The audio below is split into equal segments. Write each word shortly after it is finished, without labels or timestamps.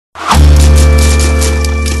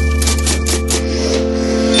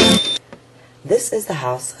This is the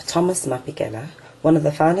house Thomas Mapikela, one of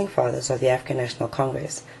the founding fathers of the African National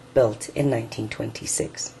Congress, built in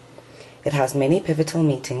 1926. It has many pivotal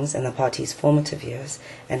meetings in the party's formative years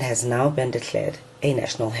and has now been declared a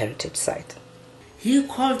National Heritage Site. He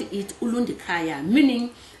called it Ulundikaya,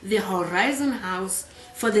 meaning the horizon house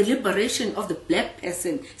for the liberation of the black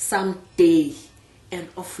person someday, and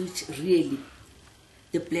of which really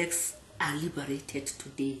the blacks are liberated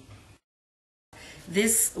today.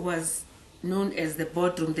 This was known as the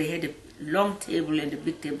boardroom. They had a long table and a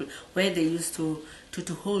big table where they used to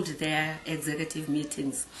hold their executive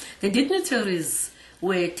meetings. The dignitaries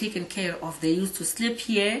were taken care of. They used to sleep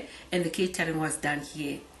here and the catering was done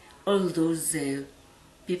here. All those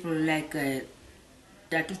people like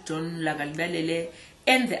Datu John Lagalbalele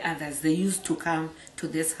and the others, they used to come to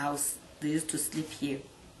this house. They used to sleep here.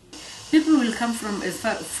 People will come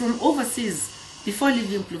from overseas. Before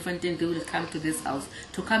leaving Bloemfontein, they will come to this house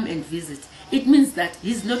to come and visit. It means that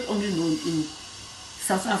he's not only known in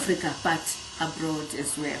South Africa, but abroad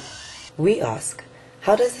as well. We ask,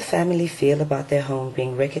 how does the family feel about their home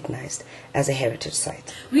being recognized as a heritage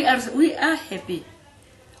site? We are happy.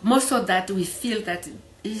 Most of that, we feel that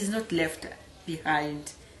he is not left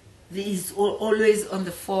behind. He is always on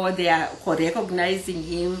the fore. They are recognizing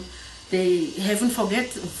him. They haven't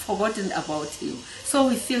forgotten about him. So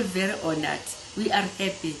we feel very honored. We are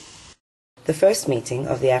happy. The first meeting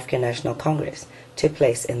of the African National Congress took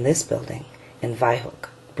place in this building in Wesleyan,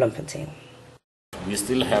 Bloemfontein. We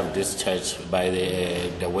still have this church by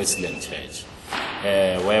the Wesleyan Church,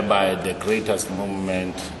 whereby the greatest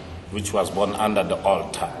movement, which was born under the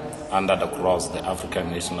altar, under the cross, the African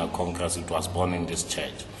National Congress, it was born in this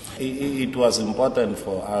church. It was important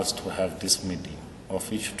for us to have this meeting, of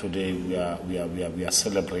which today we are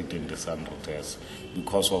celebrating this 100 years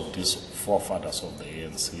because of these forefathers of the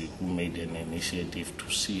ANC who made an initiative to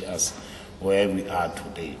see us where we are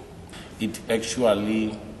today. It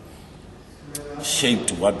actually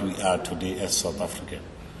shaped what we are today as South Africa,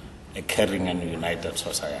 a caring and united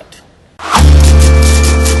society.